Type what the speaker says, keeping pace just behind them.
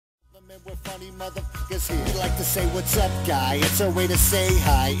funny motherfuckers here. We like to say what's up, guy. It's a way to say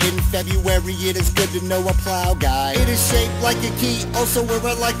hi. In February it is good to know a plow guy. It is shaped like a key, also where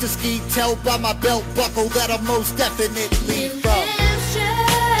I like to ski. Tell by my belt buckle that I'm most definitely from.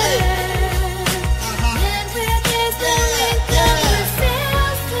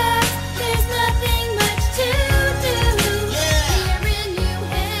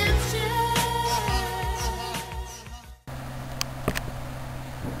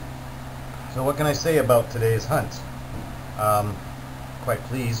 So what can I say about today's hunt? Quite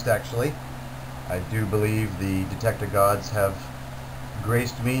pleased, actually. I do believe the detector gods have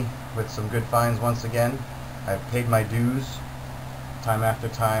graced me with some good finds once again. I've paid my dues time after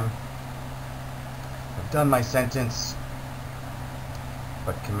time. I've done my sentence,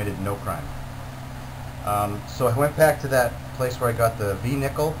 but committed no crime. So I went back to that place where I got the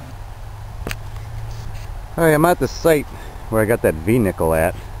V-nickel. Alright, I'm at the site where I got that V-nickel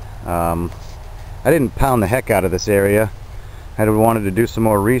at. I didn't pound the heck out of this area. I wanted to do some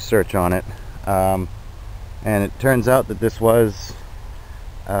more research on it, and it turns out that this was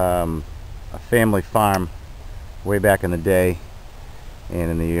a family farm way back in the day, and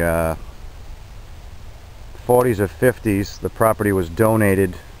in the 40s or 50s the property was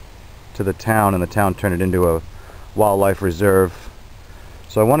donated to the town, and the town turned it into a wildlife reserve.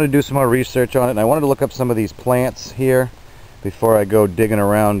 So I wanted to do some more research on it, and I wanted to look up some of these plants here before I go digging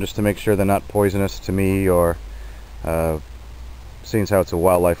around, just to make sure they're not poisonous to me, or seeing as how it's a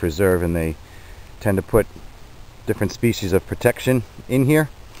wildlife reserve and they tend to put different species of protection in here,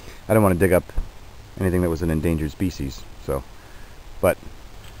 I don't want to dig up anything that was an endangered species. So, but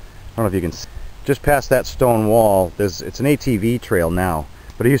I don't know if you can see. Just past that stone wall, it's an ATV trail now,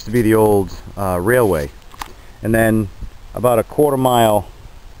 but it used to be the old railway. And then about a quarter mile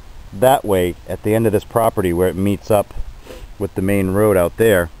that way, at the end of this property where it meets up with the main road out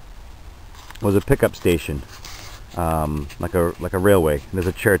there, was a pickup station, like a railway. There's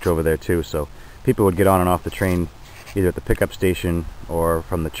a church over there too, so people would get on and off the train either at the pickup station or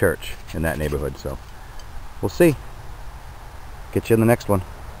from the church in that neighborhood. So we'll see. Get you in the next one,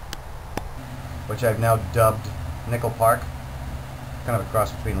 which I've now dubbed Nickel Park, kind of a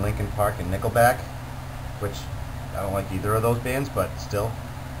cross between Linkin Park and Nickelback, which I don't like either of those bands, but still,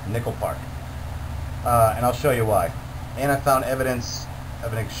 Nickel Park. And I'll show you why. And I found evidence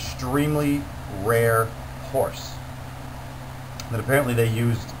of an extremely rare horse that apparently they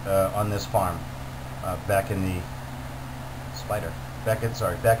used on this farm back in the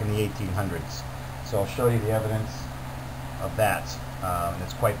back in the 1800s. So I'll show you the evidence of that, and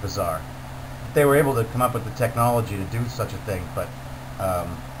it's quite bizarre. They were able to come up with the technology to do such a thing, but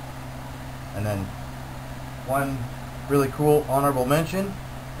and then one really cool honorable mention,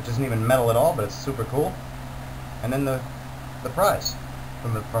 which isn't even metal at all, but it's super cool. And then the prize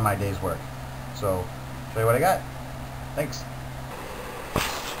from my day's work. So, show you what I got. Thanks.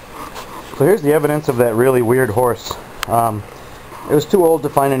 So here's the evidence of that really weird horse. It was too old to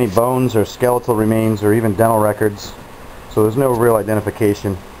find any bones or skeletal remains or even dental records, so there's no real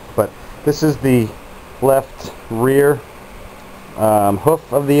identification. But this is the left rear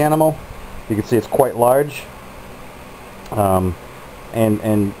hoof of the animal. You can see it's quite large, and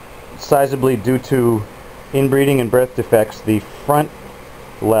sizably due to inbreeding and birth defects, the front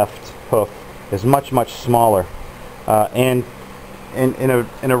left hoof is much smaller, and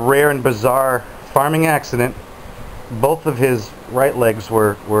in a rare and bizarre farming accident, both of his right legs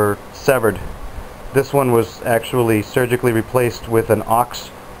were severed. This one was actually surgically replaced with an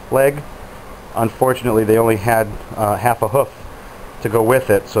ox leg. Unfortunately, they only had half a hoof to go with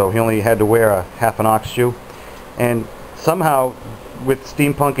it, so he only had to wear a half an ox shoe. And somehow, with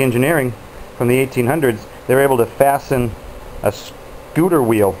steampunk engineering from the 1800s, they were able to fasten a scooter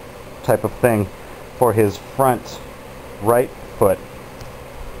wheel type of thing for his front right foot.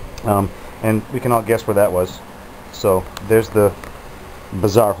 And we can all guess where that was. So there's the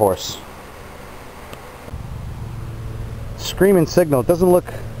bizarre horse. Screaming signal. It doesn't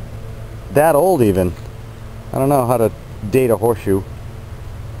look that old even. I don't know how to date a horseshoe.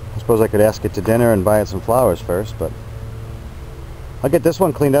 I suppose I could ask it to dinner and buy it some flowers first, but I'll get this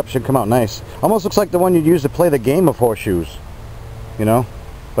one cleaned up. Should come out nice. Almost looks like the one you'd use to play the game of horseshoes, you know,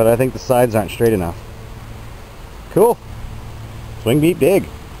 but I think the sides aren't straight enough. Cool. Swing, beat, dig.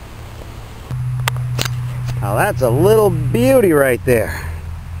 Now that's a little beauty right there.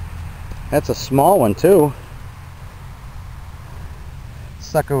 That's a small one too.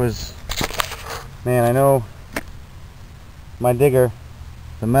 Sucker was, man, I know my digger,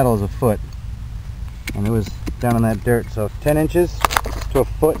 the metal is a foot, and it was down in that dirt, so 10 inches to a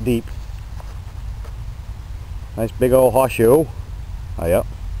foot deep. Nice big old horseshoe. Oh, yep.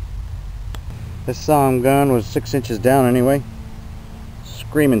 This SOM gun was 6 inches down anyway.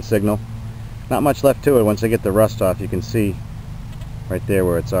 Screaming signal. Not much left to it. Once I get the rust off, you can see right there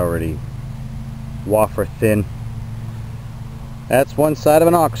where it's already wafer thin. That's one side of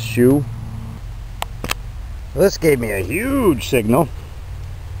an ox shoe. This gave me a huge signal.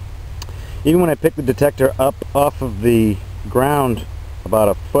 Even when I picked the detector up off of the ground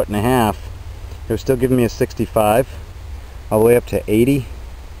about 1.5 feet, it was still giving me a 65 all the way up to 80.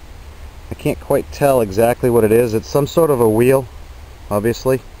 I can't quite tell exactly what it is. It's some sort of a wheel,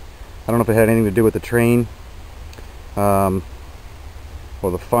 obviously. I don't know if it had anything to do with the train or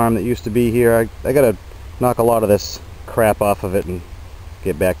the farm that used to be here. I gotta knock a lot of this crap off of it and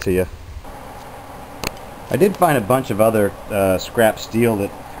get back to you. I did find a bunch of other scrap steel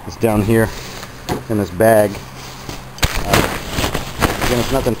that is down here in this bag. Again,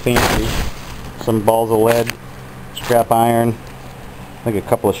 it's nothing fancy. Some balls of lead, scrap iron, I think a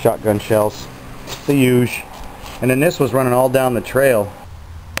couple of shotgun shells, the usual. And then this was running all down the trail.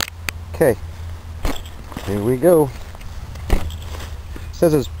 Okay, here we go. It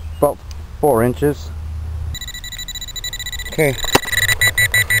says it's about 4 inches. Okay.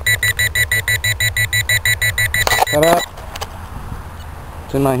 Ta-da!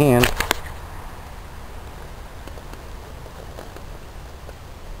 It's in my hand.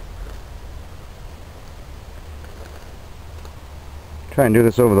 Try and do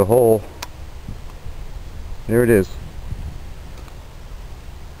this over the hole. There it is.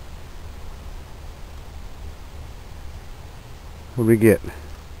 What do we get?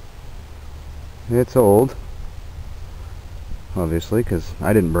 It's old, obviously, because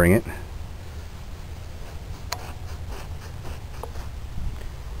I didn't bring it.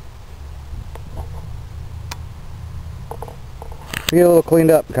 We get a little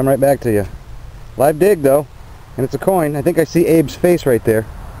cleaned up, come right back to you. Live dig though, and it's a coin. I think I see Abe's face right there.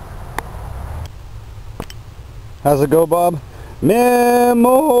 How's it go, Bob? Memorial.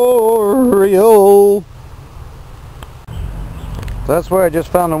 So that's where I just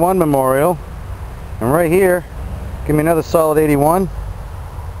found the one memorial. And right here, give me another solid 81.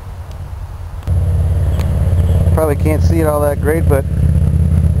 Probably can't see it all that great, but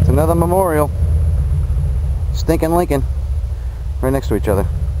it's another memorial. Stinking Lincoln. Right next to each other.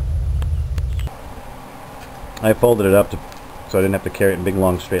 I folded it up so I didn't have to carry it in big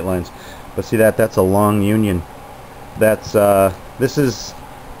long straight lines. But see that's a long union. That's this is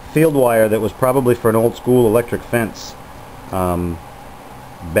field wire that was probably for an old school electric fence.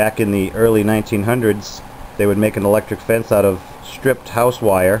 Back in the early 1900s, they would make an electric fence out of stripped house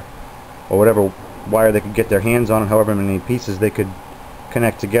wire, or whatever wire they could get their hands on, and however many pieces they could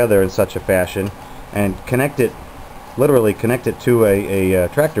connect together in such a fashion, and connect it, literally connect it to a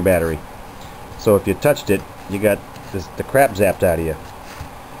tractor battery. So if you touched it, you got the crap zapped out of you.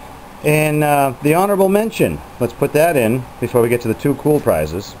 And the honorable mention, let's put that in before we get to the 2 cool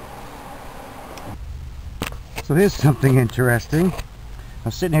prizes. So here's something interesting. I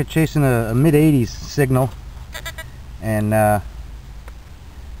was sitting here chasing a mid-80s signal, and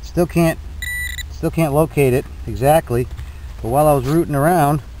still can't locate it exactly. But while I was rooting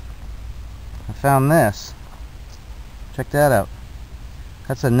around, I found this. Check that out.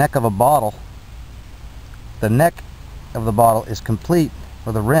 That's the neck of a bottle. The neck of the bottle is complete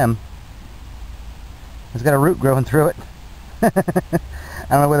with a rim. It's got a root growing through it. I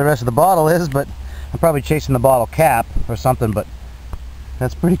don't know where the rest of the bottle is, but I'm probably chasing the bottle cap or something, but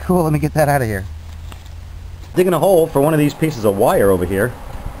that's pretty cool. Let me get that out of here. Digging a hole for one of these pieces of wire over here,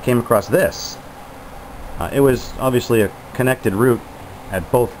 came across this. It was obviously a connected root at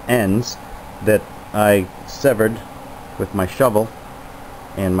both ends that I severed with my shovel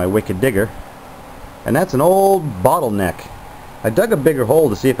and my wicked digger. And that's an old bottleneck. I dug a bigger hole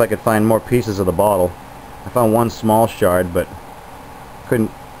to see if I could find more pieces of the bottle. I found one small shard, but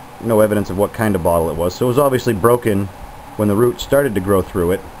no evidence of what kind of bottle it was. So it was obviously broken when the root started to grow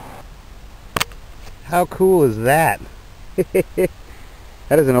through it. How cool is that? That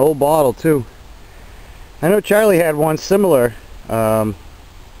is an old bottle too. I know Charlie had one similar to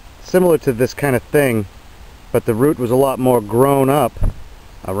this kind of thing, but the root was a lot more grown up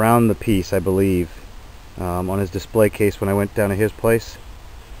around the piece, I believe, on his display case when I went down to his place.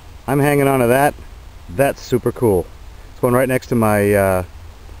 I'm hanging on to that. That's super cool. It's going right next to my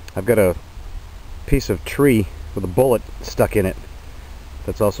I've got a piece of tree with a bullet stuck in it.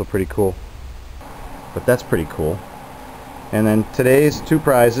 That's also pretty cool. But that's pretty cool. And then today's 2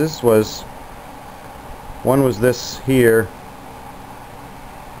 prizes was, one was this here,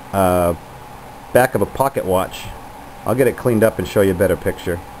 back of a pocket watch. I'll get it cleaned up and show you a better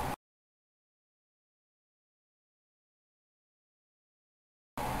picture.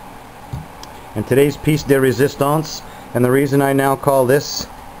 And today's piece de resistance, and the reason I now call this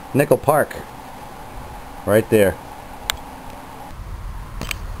Nickel Park, right there.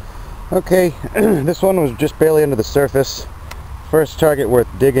 Okay, this one was just barely under the surface. First target worth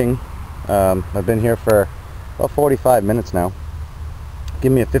digging. I've been here for about 45 minutes now.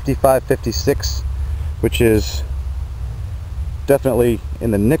 Give me a 55-56, which is definitely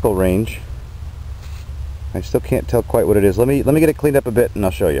in the nickel range. I still can't tell quite what it is. Let me get it cleaned up a bit and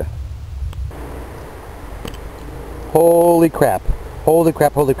I'll show you. Holy crap. Holy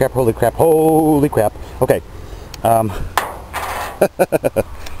crap, holy crap, holy crap, holy crap. Okay.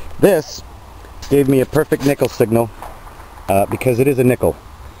 This gave me a perfect nickel signal because it is a nickel.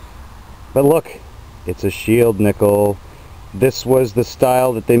 But look, it's a shield nickel. This was the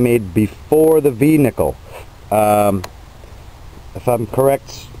style that they made before the V nickel. If I'm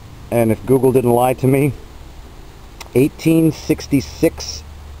correct, and if Google didn't lie to me, 1866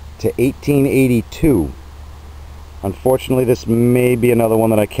 to 1882. Unfortunately, this may be another one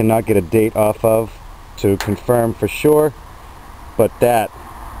that I cannot get a date off of to confirm for sure, but that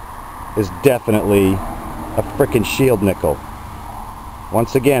is definitely a frickin' shield nickel.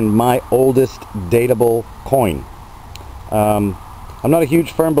 Once again, my oldest dateable coin. I'm not a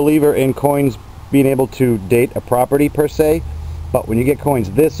huge firm believer in coins being able to date a property per se, but when you get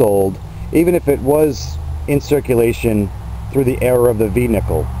coins this old, even if it was in circulation through the era of the V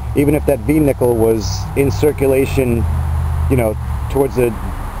nickel, even if that V nickel was in circulation, you know, towards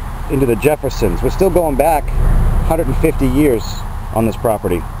into the Jeffersons, we're still going back 150 years on this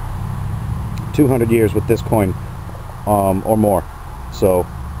property. 200 years with this coin, or more. So,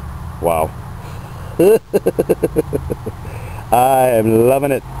 wow. I am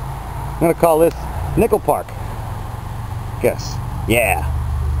loving it. I'm gonna call this Nickel Park. Guess. Yeah.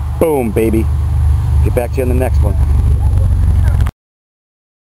 Boom, baby. Get back to you on the next one.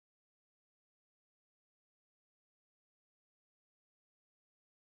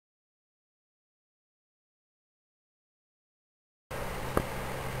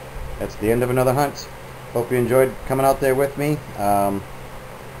 That's the end of another hunt. Hope you enjoyed coming out there with me. Had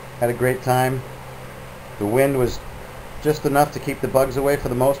a great time. The wind was just enough to keep the bugs away for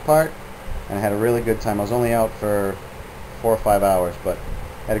the most part, and I had a really good time. I was only out for 4 or 5 hours, but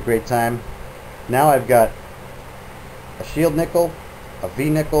had a great time. Now I've got a shield nickel, a V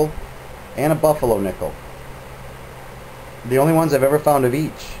nickel, and a buffalo nickel. The only ones I've ever found of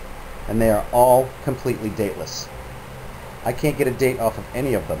each, and they are all completely dateless. I can't get a date off of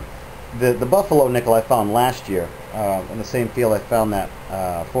any of them. The buffalo nickel I found last year in the same field I found that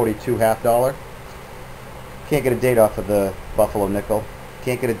 42 half dollar. Can't get a date off of the buffalo nickel.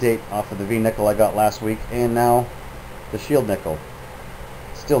 Can't get a date off of the V nickel I got last week, and now the shield nickel.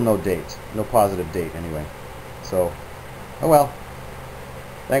 Still no date, no positive date anyway. So, oh well.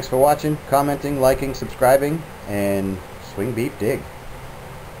 Thanks for watching, commenting, liking, subscribing, and swing, beep, dig.